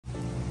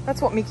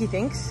That's what Mickey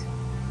thinks.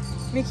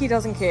 Mickey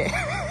doesn't care.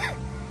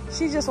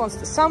 She just wants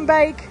to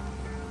sunbake,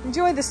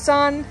 enjoy the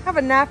sun, have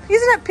a nap.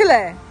 Isn't it,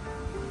 Pile?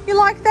 You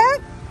like that?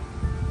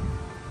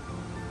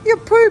 You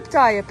pooped,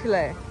 are you,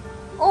 Pile?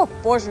 Oh,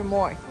 Boże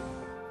moi.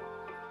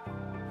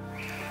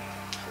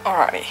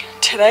 Alrighty,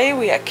 today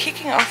we are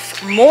kicking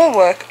off more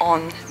work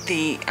on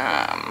the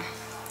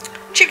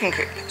chicken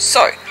coop.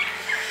 So,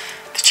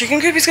 the chicken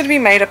coop is going to be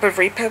made up of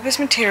repurposed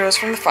materials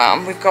from the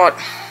farm. We've got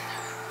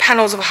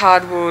panels of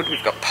hardwood,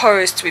 we've got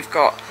posts, we've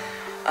got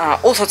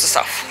all sorts of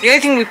stuff. The only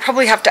thing we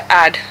probably have to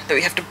add that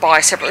we have to buy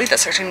separately,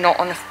 that's actually not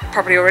on the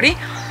property already,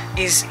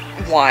 is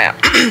wire.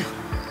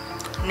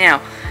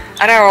 Now,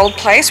 at our old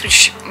place,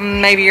 which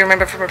maybe you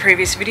remember from a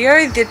previous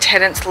video, the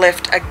tenants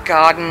left a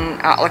garden,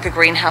 like a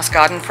greenhouse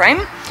garden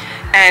frame.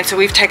 And so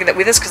we've taken that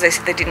with us because they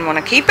said they didn't want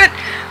to keep it.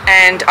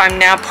 And I'm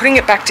now putting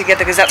it back together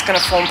because that's going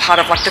to form part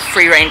of like the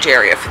free range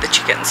area for the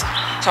chickens.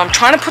 So I'm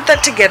trying to put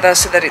that together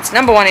so that it's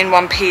number one in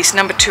one piece,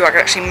 number two I can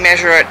actually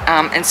measure it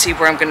and see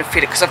where I'm going to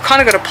fit it. Because I've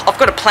kind of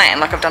got a plan,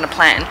 like I've done a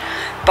plan,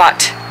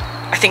 but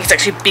I think it's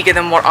actually bigger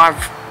than what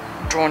I've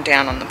drawn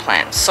down on the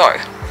plan. So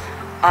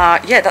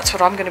yeah, that's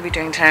what I'm going to be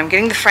doing today. I'm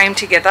getting the frame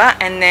together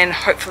and then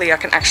hopefully I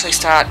can actually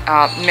start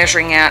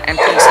measuring out and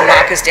putting some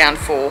markers down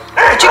for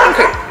the chicken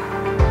coop.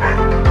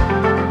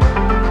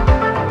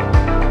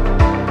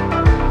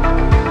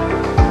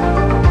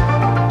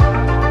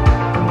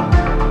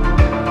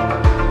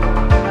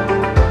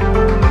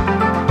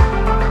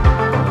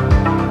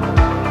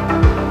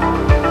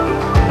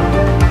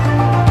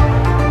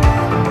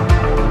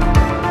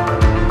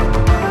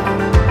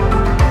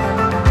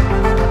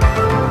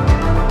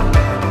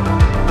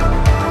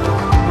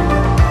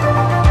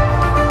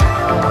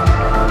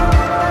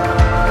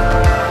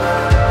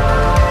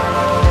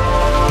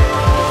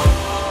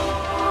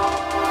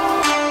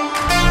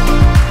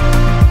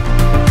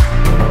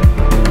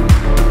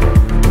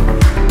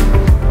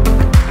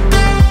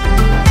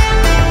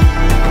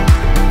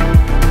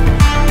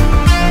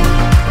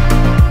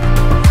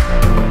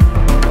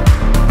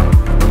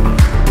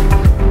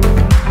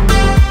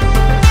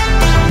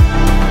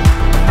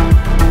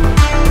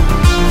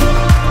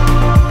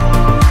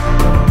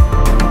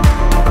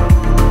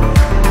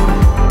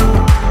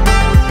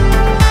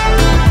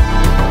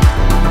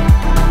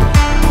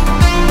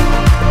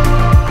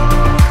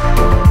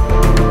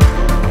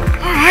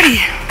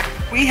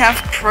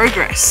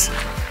 Progress.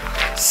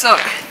 So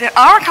there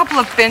are a couple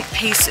of bent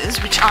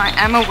pieces which I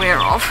am aware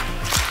of.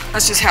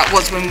 That's just how it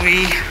was when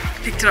we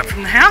picked it up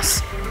from the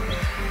house.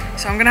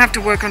 So I'm gonna have to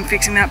work on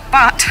fixing that,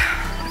 but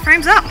the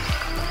frame's up.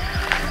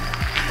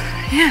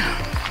 Yeah,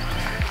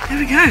 there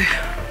we go.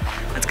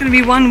 That's gonna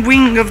be one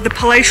wing of the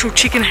palatial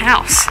chicken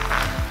house.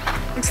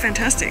 Looks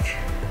fantastic.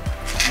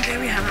 And there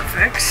we have it,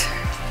 folks.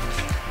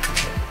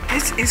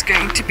 This is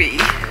going to be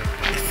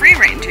the free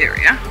range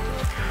area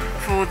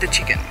for the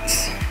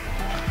chickens.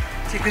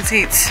 So you can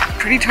see it's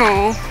pretty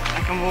tall.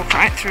 I can walk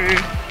right through.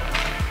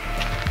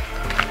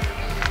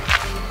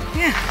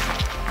 Yeah.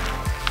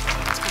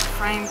 It's got a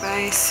frame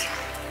base.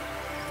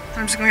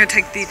 I'm just going to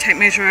take the tape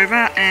measure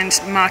over and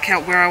mark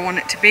out where I want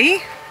it to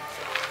be.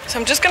 So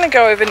I'm just going to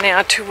go over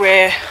now to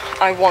where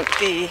I want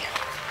the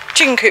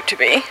chicken coop to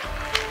be.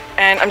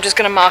 And I'm just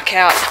going to mark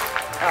out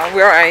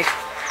where I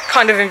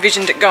kind of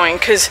envisioned it going.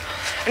 Because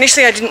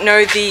initially I didn't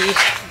know the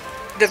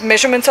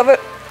measurements of it,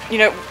 you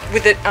know,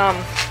 with it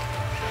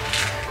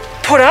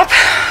put up.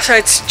 So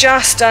it's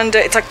just under,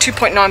 it's like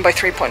 2.9 by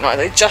 3.9,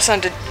 like just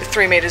under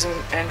 3 meters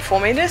and 4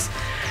 meters.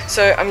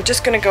 So I'm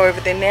just going to go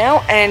over there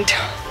now and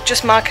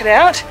just mark it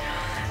out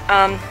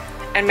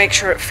and make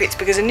sure it fits,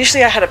 because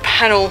initially I had a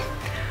panel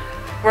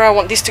where I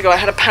want this to go. I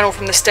had a panel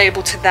from the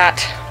stable to that,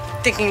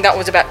 thinking that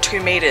was about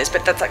 2 meters,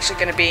 but that's actually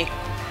going to be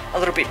a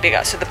little bit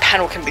bigger, so the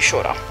panel can be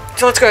shorter.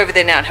 So let's go over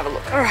there now and have a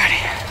look.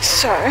 Alrighty,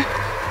 so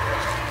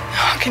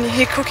can you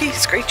hear Cookie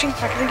screeching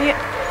like an idiot?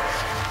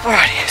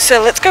 Alrighty,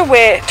 so let's go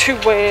where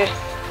the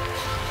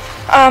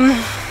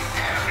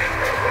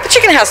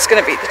chicken house is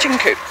going to be, the chicken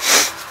coop.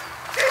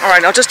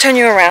 Alright, I'll just turn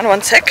you around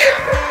one sec.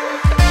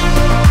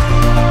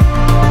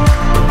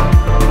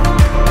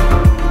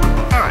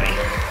 Alrighty,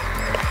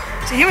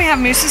 so here we have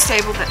Moose's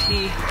stable that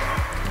he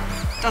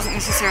doesn't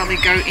necessarily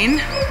go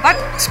in, but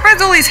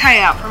spreads all his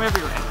hay out from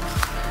everywhere.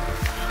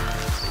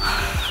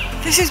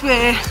 This is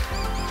where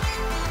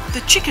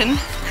the chicken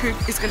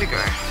coop is going to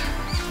go.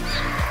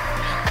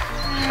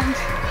 And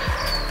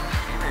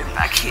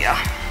back here,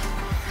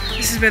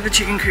 this is where the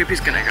chicken coop is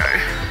going to go.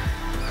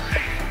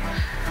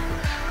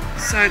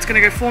 So it's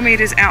going to go 4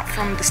 meters out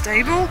from the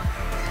stable,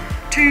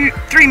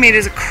 3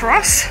 meters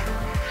across,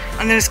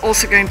 and then it's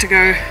also going to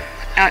go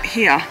out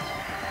here.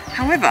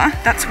 However,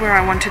 that's where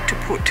I wanted to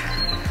put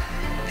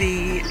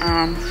the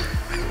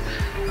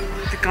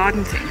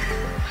garden thing,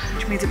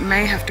 which means it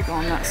may have to go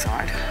on that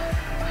side,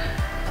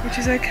 which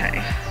is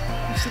okay.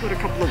 I've still got a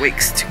couple of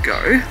weeks to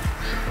go.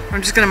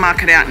 I'm just going to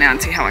mark it out now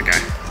and see how I go.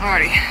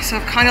 Alrighty, so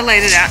I've kind of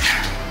laid it out.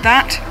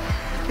 That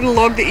little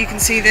log that you can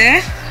see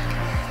there,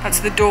 that's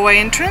the doorway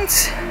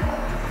entrance.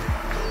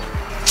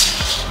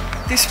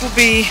 This will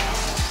be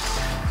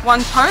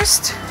one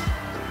post.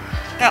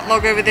 That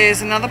log over there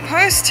is another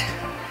post.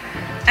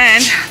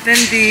 And then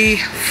the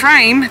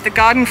frame, the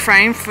garden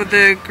frame for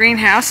the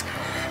greenhouse,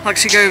 will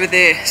actually go over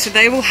there. So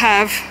they will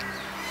have,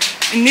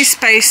 in this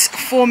space,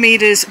 4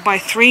 meters by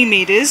 3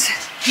 meters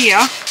here.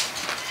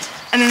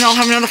 And then they'll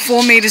have another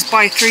 4 meters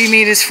by 3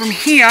 meters from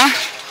here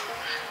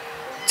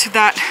to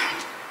that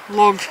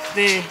log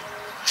there.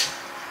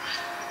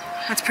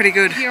 That's pretty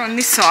good. Here on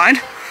this side,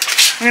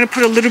 I'm going to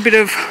put a little bit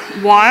of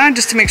wire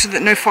just to make sure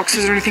that no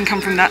foxes or anything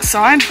come from that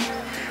side,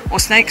 or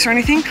snakes or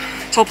anything.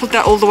 So I'll put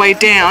that all the way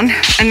down,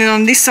 and then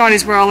on this side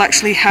is where I'll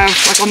actually have,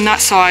 like on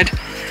that side,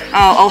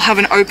 I'll have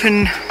an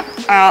open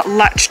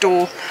latch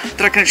door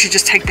that I can actually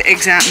just take the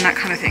eggs out and that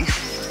kind of thing.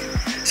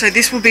 So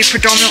this will be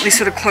predominantly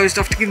sort of closed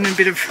off to give them a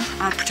bit of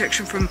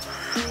protection from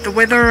the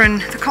weather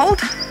and the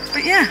cold.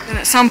 But yeah, then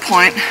at some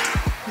point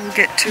we'll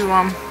get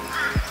to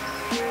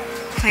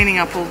cleaning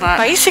up all that.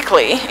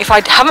 Basically, if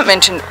I haven't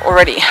mentioned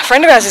already, a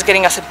friend of ours is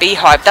getting us a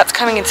beehive. That's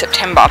coming in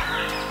September.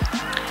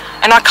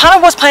 And I kind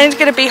of was planning to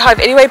get a beehive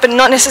anyway, but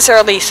not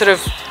necessarily sort of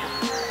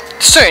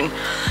soon.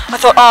 I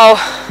thought,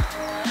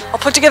 oh, I'll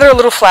put together a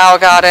little flower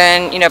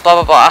garden, you know,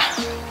 blah, blah,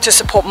 blah, to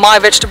support my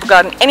vegetable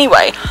garden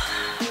anyway.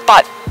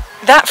 But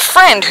that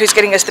friend who's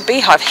getting us the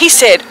beehive, he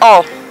said,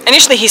 oh,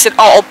 initially he said,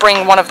 oh, I'll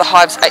bring one of the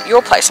hives at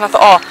your place. And I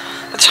thought,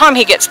 oh, by the time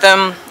he gets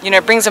them, you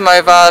know, brings them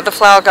over, the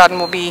flower garden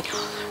will be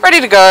ready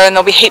to go and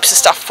there'll be heaps of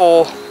stuff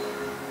for,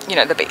 you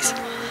know, the bees.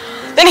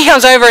 Then he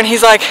comes over and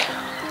he's like,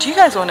 do you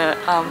guys want a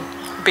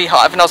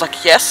beehive? And I was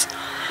like, yes.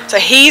 So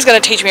he's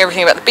going to teach me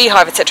everything about the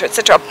beehive, etc,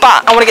 etc,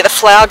 but I want to get the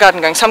flower garden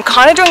going. So I'm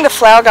kind of doing the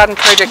flower garden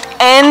project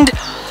and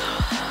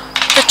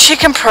the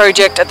chicken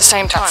project at the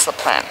same time. That's the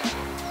plan.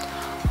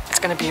 It's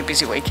going to be a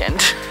busy weekend.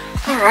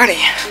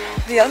 Alrighty,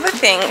 the other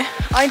thing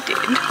I did,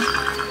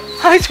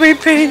 hi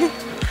sweet pea.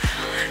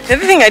 The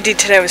other thing I did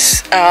today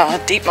was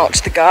deep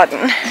mulch the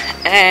garden,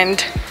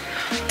 and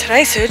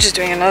today Serge is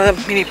doing another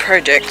mini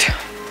project,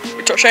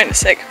 which I'll show you in a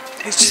sec.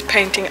 He's just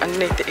painting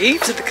underneath the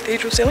eaves of the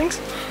cathedral ceilings.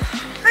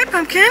 Hey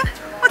Pumpkin,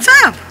 what's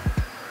up?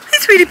 Hey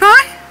sweetie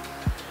pie.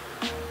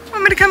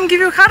 Want me to come and give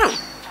you a cuddle?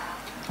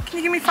 Can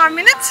you give me 5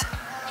 minutes?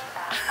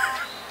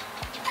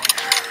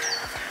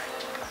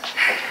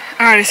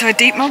 Alrighty, so I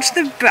deep mulched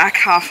the back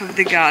half of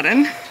the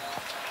garden.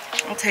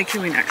 I'll take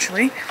you in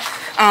actually.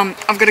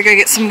 I've got to go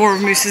get some more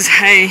of Moose's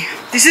hay.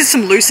 This is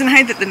some lucerne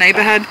hay that the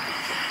neighbour had,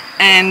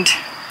 and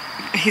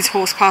his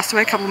horse passed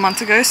away a couple of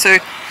months ago, so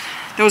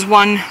there was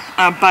one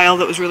bale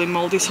that was really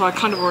mouldy, so I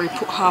kind of already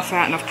put half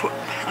out and I've put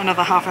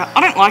another half out. I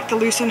don't like the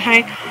lucerne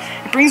hay.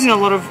 It brings in a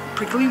lot of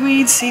prickly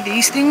weeds. See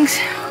these things?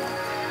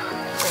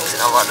 It brings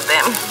in a lot of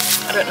them.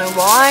 I don't know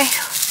why.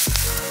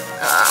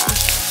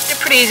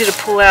 They're pretty easy to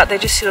pull out. They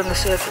just sit on the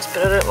surface,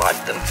 but I don't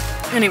like them.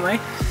 Anyway,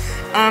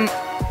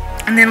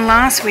 and then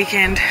last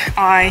weekend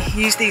I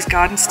used these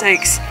garden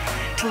stakes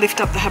to lift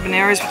up the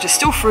habaneros, which are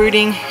still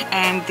fruiting,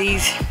 and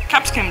these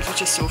capsicums,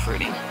 which are still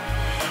fruiting.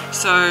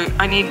 So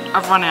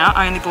I've run out.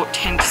 I only bought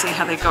 10 to see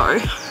how they go.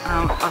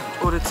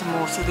 I've ordered some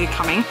more, so they're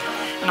coming,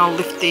 and I'll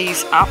lift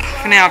these up.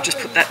 For now I've just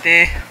put that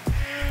there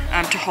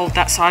to hold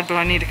that side, but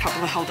I need a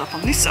couple to hold up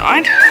on this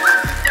side.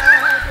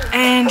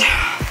 And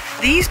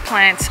these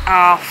plants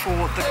are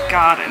for the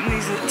garden.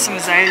 These are some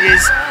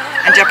azaleas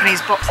and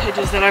Japanese box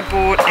hedges that I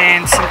bought,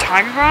 and some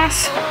tiger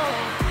grass.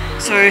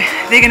 So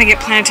they're going to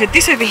get planted.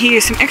 This over here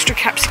is some extra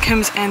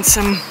capsicums and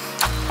some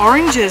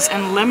oranges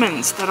and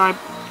lemons that I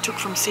took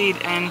from seed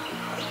and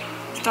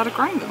started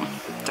growing them.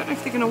 Don't know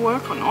if they're going to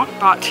work or not,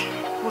 but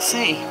we'll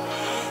see.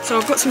 So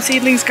I've got some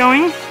seedlings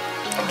going.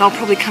 They'll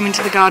probably come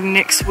into the garden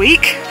next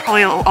week.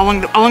 Probably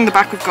along the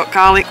back we've got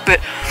garlic,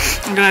 but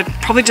I'm going to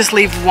probably just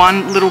leave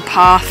one little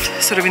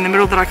path sort of in the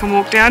middle that I can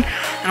walk down,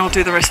 and I'll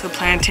do the rest of the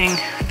planting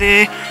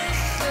there.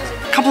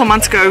 A couple of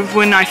months ago,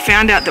 when I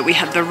found out that we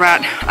had the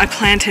rat, I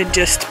planted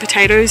just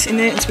potatoes in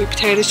there, and sweet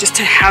potatoes, just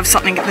to have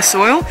something in the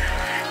soil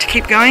to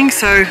keep going.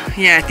 So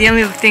yeah, the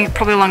only other thing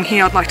probably along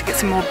here, I'd like to get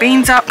some more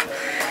beans up,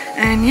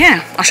 and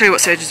yeah, I'll show you what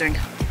Serge is doing.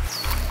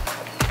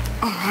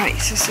 Alright,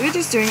 so Serge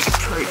is doing a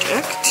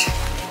project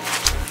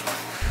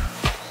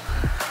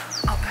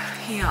up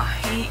here.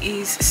 He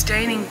is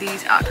staining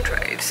these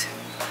architraves.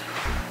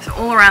 So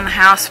all around the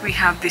house we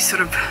have this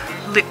sort of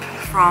lip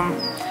from,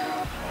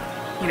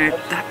 you know,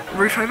 that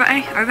roof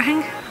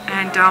overhang,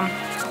 and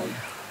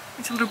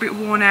it's a little bit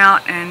worn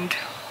out and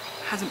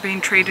hasn't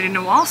been treated in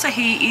a while, so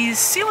he is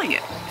sealing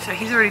it. So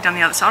he's already done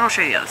the other side. I'll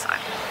show you the other side.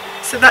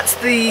 So that's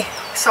the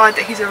side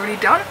that he's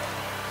already done.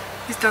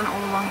 He's done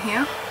all along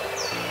here.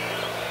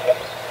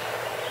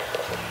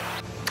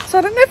 So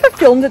I don't know if I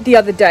filmed it the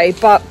other day,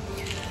 but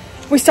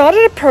we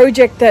started a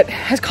project that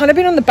has kind of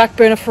been on the back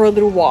burner for a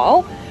little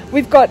while.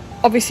 We've got,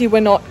 obviously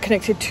we're not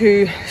connected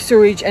to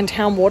sewage and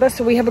town water,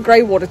 so we have a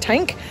grey water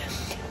tank,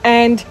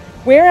 and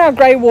where our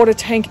grey water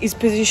tank is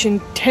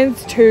positioned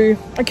tends to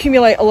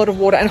accumulate a lot of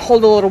water and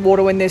hold a lot of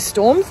water when there's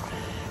storms.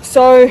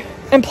 So,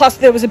 and plus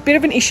there was a bit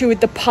of an issue with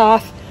the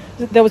path.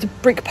 There was a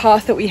brick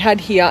path that we had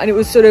here, and it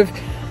was sort of,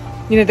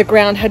 you know, the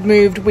ground had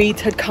moved,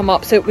 weeds had come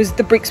up, so it was,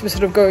 the bricks were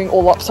sort of going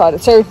all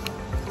lopsided. So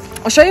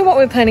I'll show you what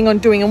we're planning on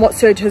doing and what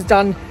Serge has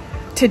done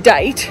to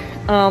date.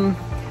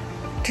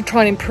 to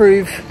try and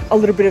improve a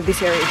little bit of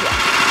this area here.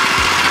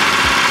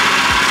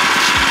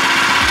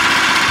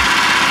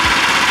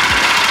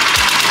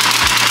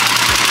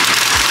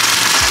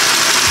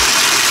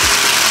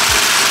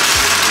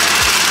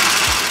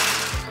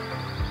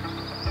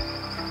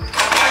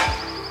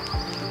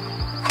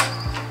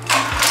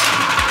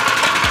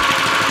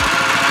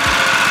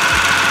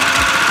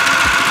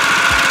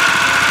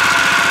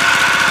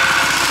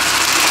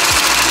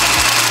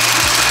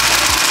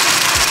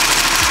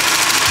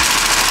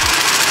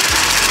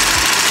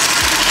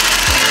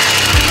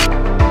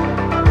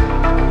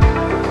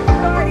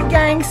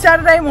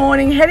 Saturday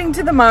morning, heading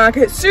to the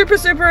market, super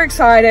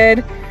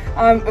excited.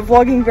 I'm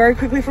vlogging very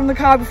quickly from the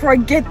car. Before I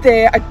get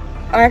there,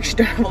 I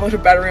actually don't have a lot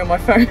of battery on my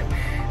phone,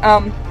 but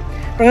I'm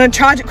going to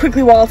charge it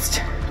quickly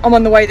whilst I'm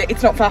on the way there.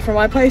 It's not far from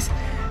my place,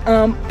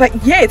 but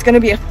yeah, it's going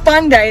to be a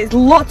fun day. There's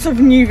lots of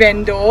new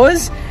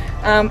vendors,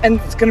 and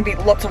it's going to be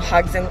lots of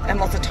hugs and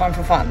lots of time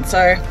for fun,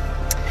 so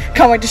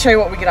can't wait to show you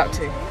what we get up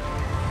to.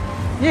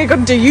 Yeah, got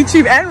to do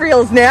YouTube and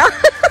Reels now.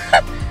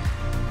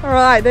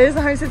 Alright, there's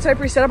the Homestead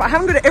SOAPERY setup. I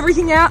haven't got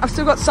everything out. I've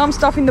still got some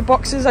stuff in the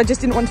boxes. I just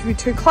didn't want to be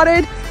too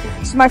cluttered.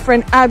 This is my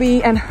friend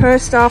Abby and her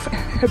stuff.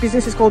 Her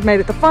business is called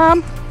Made at the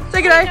Farm.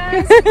 Say good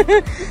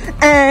day.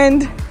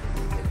 And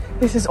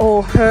this is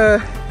all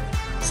her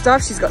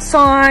stuff. She's got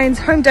signs,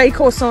 home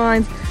decor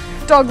signs,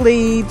 dog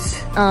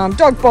leads,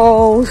 dog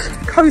bowls,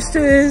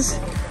 coasters,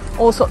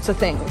 all sorts of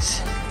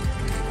things.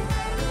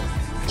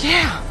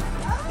 Yeah,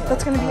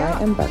 that's going to be it.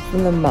 I am back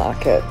from the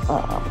market.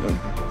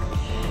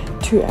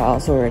 2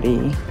 hours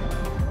already.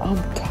 I'm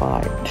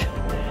tired.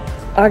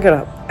 I got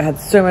up, I had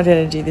so much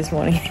energy this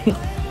morning.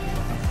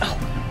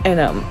 And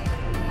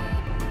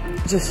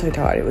just so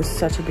tired. It was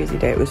such a busy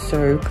day. It was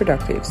so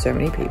productive, so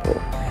many people.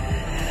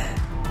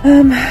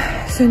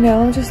 So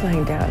now I'm just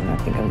laying down and I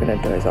think I'm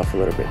gonna doze off a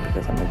little bit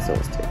because I'm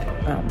exhausted.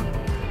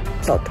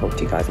 So I'll talk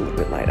to you guys a little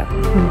bit later.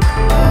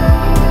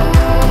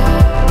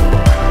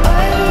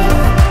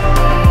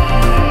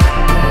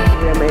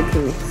 We are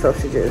making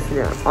sausages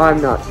now.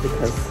 I'm not,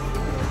 because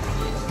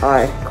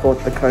I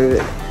caught the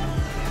COVID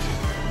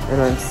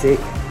and I'm sick,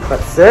 but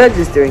Serge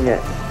is doing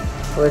it.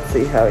 Let's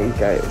see how he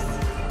goes.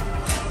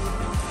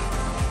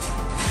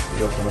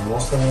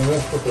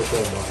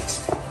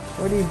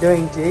 What are you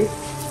doing, G?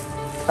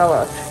 Tell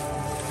us.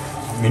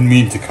 I'm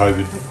immune to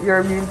COVID. You're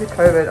immune to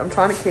COVID. I'm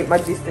trying to keep my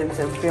distance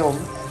and film.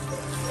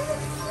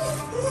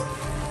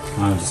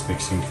 I'm just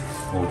mixing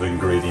all the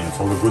ingredients,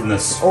 all the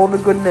goodness. All the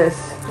goodness.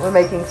 We're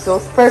making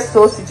fresh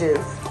sausages.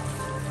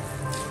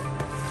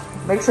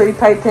 Make sure you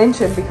pay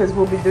attention because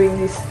we'll be doing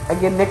this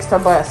again next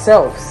time by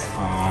ourselves.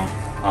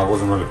 I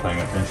wasn't really paying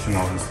attention,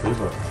 honestly,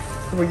 but...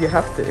 Well, you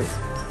have to.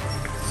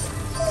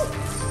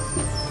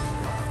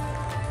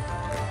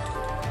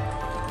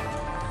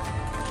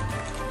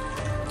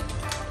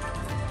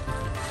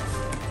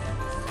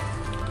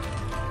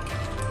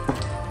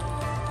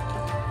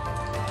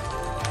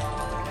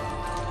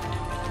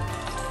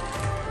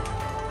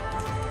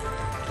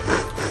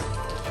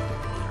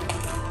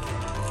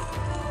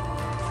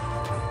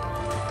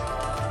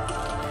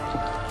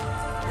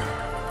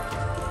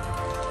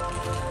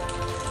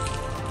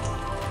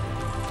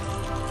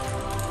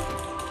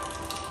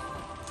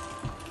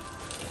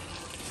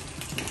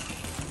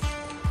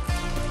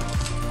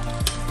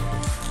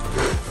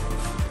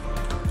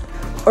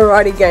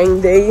 Alrighty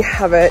gang, there you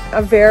have it.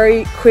 A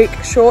very quick,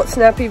 short,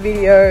 snappy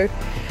video.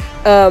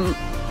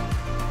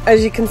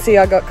 As you can see,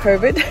 I got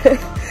COVID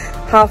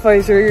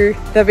halfway through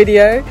the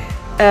video.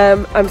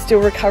 I'm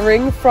still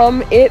recovering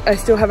from it. I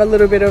still have a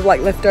little bit of like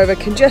leftover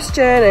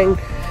congestion and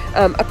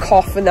a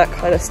cough and that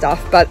kind of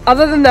stuff. But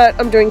other than that,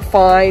 I'm doing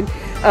fine.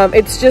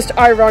 It's just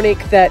ironic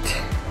that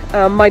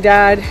my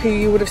dad, who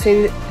you would have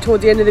seen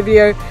towards the end of the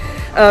video,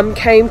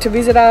 came to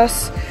visit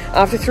us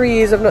after 3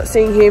 years of not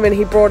seeing him, and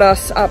he brought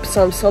us up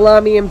some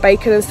salami and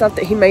bacon and stuff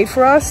that he made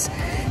for us.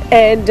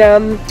 And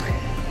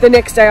the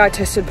next day I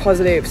tested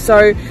positive. So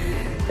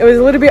it was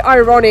a little bit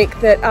ironic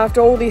that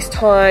after all this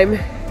time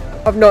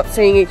of not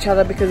seeing each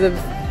other because of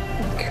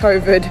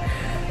COVID,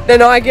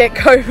 then I get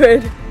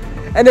COVID,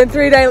 and then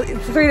 3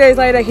 days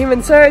later him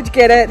and Serge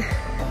get it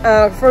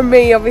from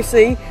me,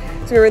 obviously,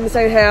 so we were in the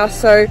same house.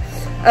 So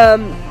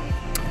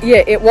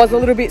yeah, it was a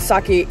little bit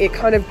sucky. It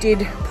kind of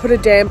did put a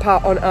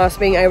damper on us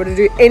being able to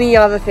do any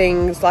other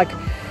things. Like,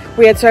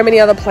 we had so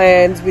many other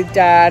plans with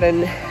Dad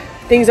and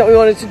things that we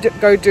wanted to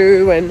go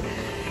do and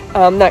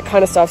that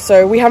kind of stuff.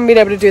 So we haven't been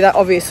able to do that,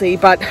 obviously.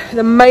 But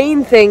the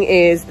main thing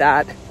is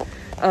that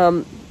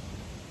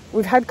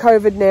we've had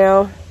COVID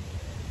now.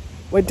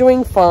 We're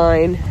doing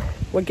fine.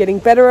 We're getting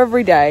better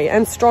every day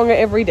and stronger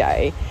every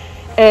day.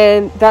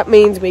 And that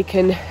means we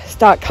can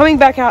start coming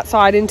back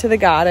outside into the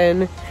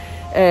garden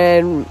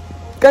and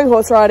going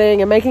horse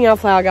riding and making our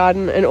flower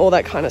garden and all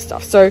that kind of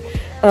stuff. So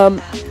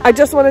I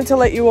just wanted to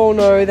let you all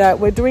know that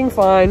we're doing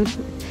fine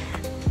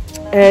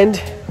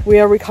and we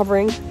are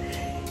recovering.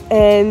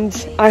 And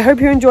I hope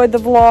you enjoyed the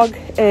vlog,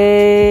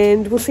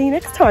 and we'll see you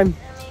next time.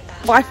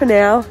 Bye for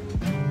now.